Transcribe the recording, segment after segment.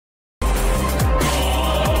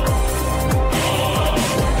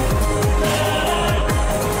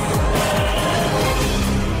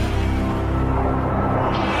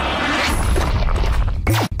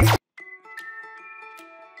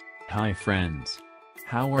Hi friends.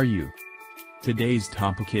 How are you? Today's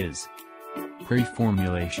topic is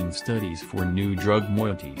Preformulation Studies for New Drug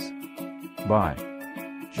Moieties by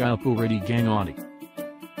JAYAPAL REDDY GANGADI.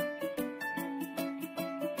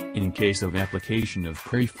 In case of application of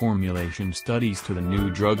preformulation studies to the new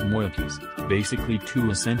drug moieties, basically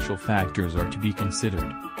two essential factors are to be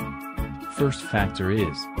considered. First factor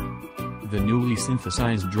is the newly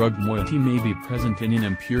synthesized drug moiety may be present in an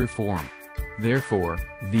impure form. Therefore,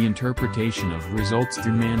 the interpretation of results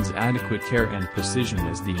demands adequate care and precision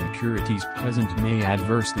as the impurities present may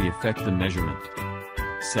adversely affect the measurement.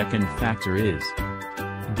 Second factor is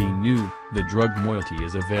the drug moiety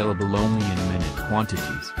is available only in minute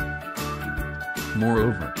quantities.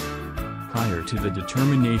 Moreover, prior to the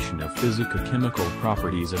determination of physico-chemical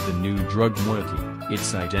properties of the new drug moiety,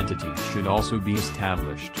 its identity should also be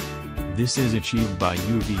established. This is achieved by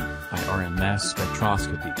UV, IR and mass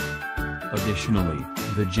spectroscopy. Additionally,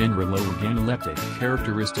 the general organoleptic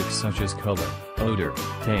characteristics such as color, odor,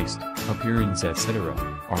 taste, appearance etc.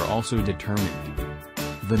 are also determined.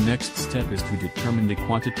 The next step is to determine the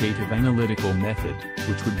quantitative analytical method,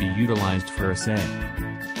 which would be utilized for assay.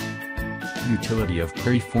 Utility of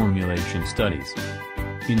preformulation studies.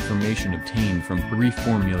 Information obtained from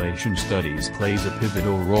preformulation studies plays a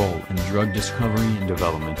pivotal role in drug discovery and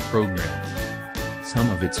development program. Some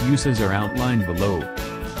of its uses are outlined below.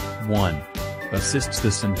 1. Assists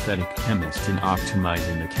the synthetic chemist in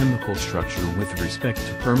optimizing the chemical structure with respect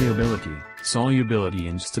to permeability, solubility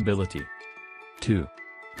and stability. 2.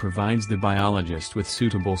 Provides the biologist with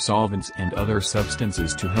suitable solvents and other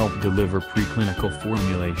substances to help deliver preclinical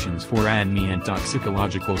formulations for ADME and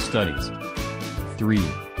toxicological studies. 3.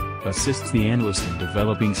 Assists the analyst in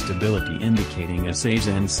developing stability indicating assays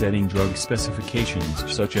and setting drug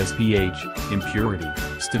specifications such as pH, impurity,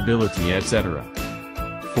 stability etc.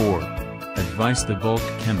 4. Advise the bulk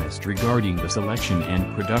chemist regarding the selection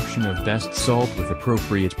and production of best salt with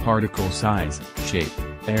appropriate particle size, shape,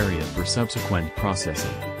 area for subsequent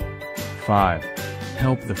processing. 5.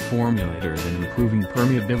 Help the formulators in improving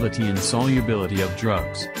permeability and solubility of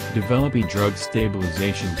drugs, developing drug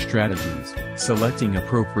stabilization strategies, selecting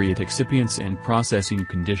appropriate excipients and processing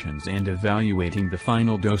conditions and evaluating the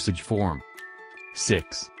final dosage form.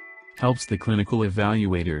 6. Helps the clinical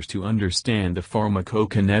evaluators to understand the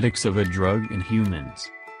pharmacokinetics of a drug in humans.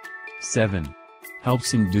 7.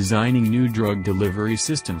 Helps in designing new drug delivery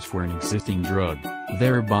systems for an existing drug,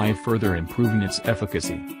 thereby further improving its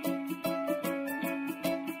efficacy.